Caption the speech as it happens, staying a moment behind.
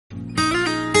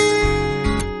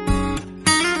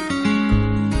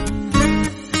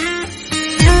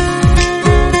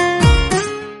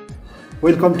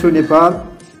Welcome to Nepal.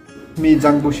 Me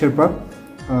Jangbu Sherpa.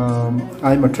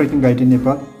 I'm a trekking guide in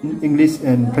Nepal, in English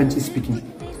and French speaking.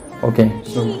 Okay.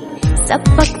 So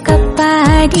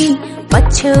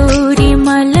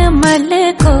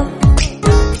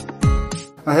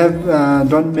I have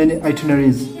done many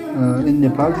itineraries in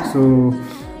Nepal. So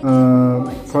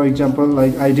for example,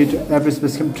 like I did Everest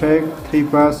Base Camp trek, 3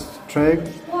 Pass trek,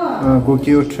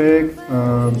 Gokyo trek,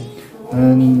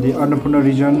 and the Annapurna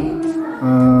region,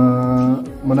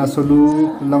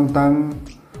 Manasolu, Langtang,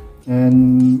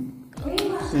 and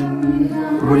in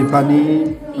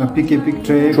Goripani, PK Peak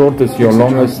trek. Shortest, your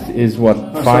longest is what?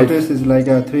 5? Shortest is like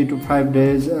 3 to 5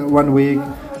 days, 1 week,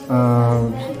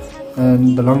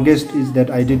 and the longest is that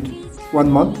I did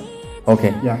 1 month.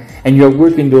 Okay. Yeah. And you're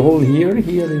working the whole year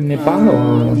here in Nepal?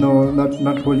 Or? No,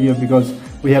 not whole year, because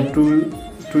we have two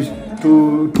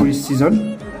tourist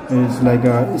season. It's like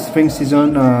a spring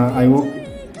season. I work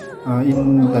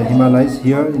in the Himalayas.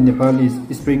 Here in Nepal is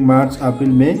spring, March, April,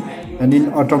 May, and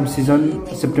in autumn season,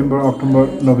 September, October,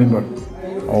 November.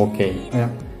 Okay. Yeah.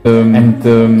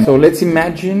 So let's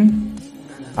imagine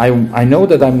I know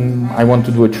that I want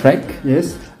to do a trek.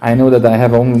 Yes. I know that I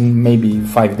have only maybe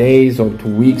 5 days or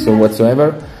 2 weeks or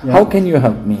whatsoever. Yeah. How can you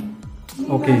help me?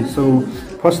 Okay, so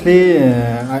firstly,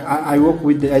 I work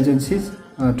with the agencies,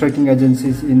 trekking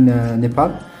agencies in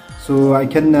Nepal. So I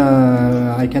can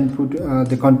put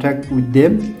the contact with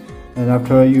them, and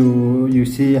after you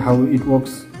see how it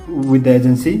works with the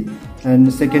agency.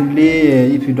 And secondly,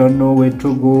 if you don't know where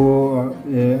to go,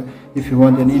 if you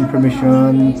want any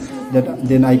information,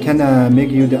 then I can make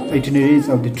you the itineraries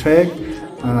of the trek,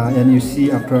 and you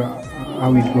see after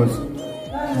how it goes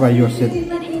by yourself.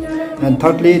 And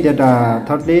thirdly,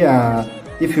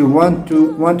 if you want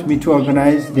me to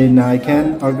organize, then I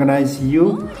can organize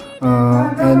you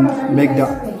and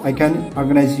I can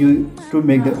organize you to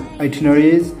make the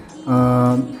itineraries,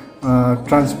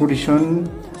 transportation,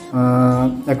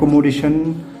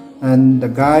 accommodation, and the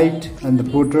guide and the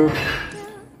porter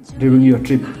during your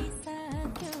trip.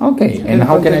 Okay. And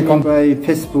how can I contact? By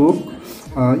Facebook,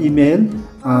 email.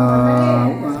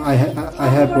 I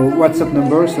have a WhatsApp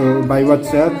number, so by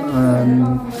WhatsApp,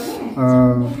 and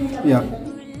yeah.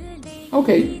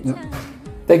 Okay. Yeah.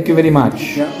 Thank you very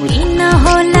much. Yeah.